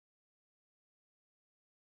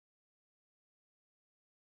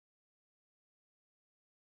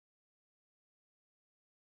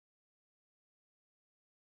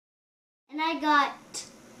I got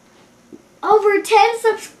over 10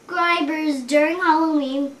 subscribers during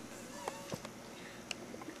Halloween.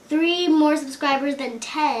 3 more subscribers than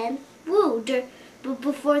 10. Woo!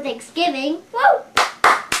 Before Thanksgiving. Woo!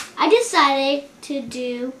 I decided to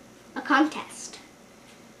do a contest.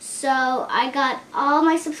 So I got all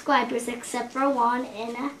my subscribers except for one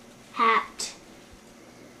in a hat.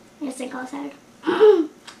 Yes, I call hat.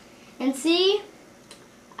 And see,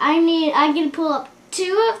 I can pull up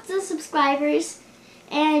 2 of the subscribers,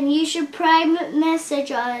 and you should private message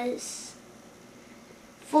us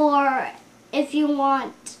for if you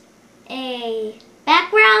want a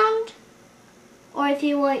background or if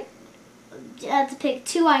you want to pick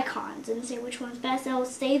 2 icons and say which one's best. It will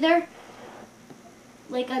stay there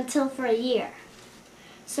like until for a year.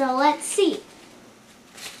 So let's see.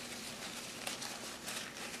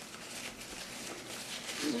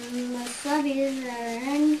 The subbies are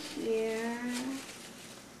in here.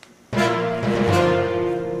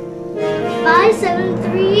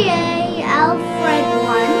 573A Alfred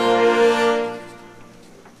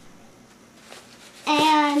 1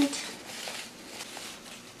 and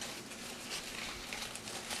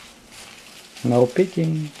no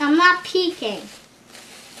peeking. I'm not peeking.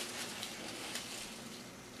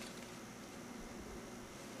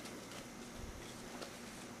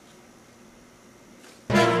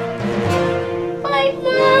 Bye,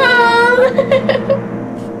 Mom!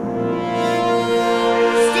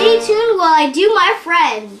 Stay tuned while I do my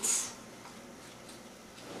friends.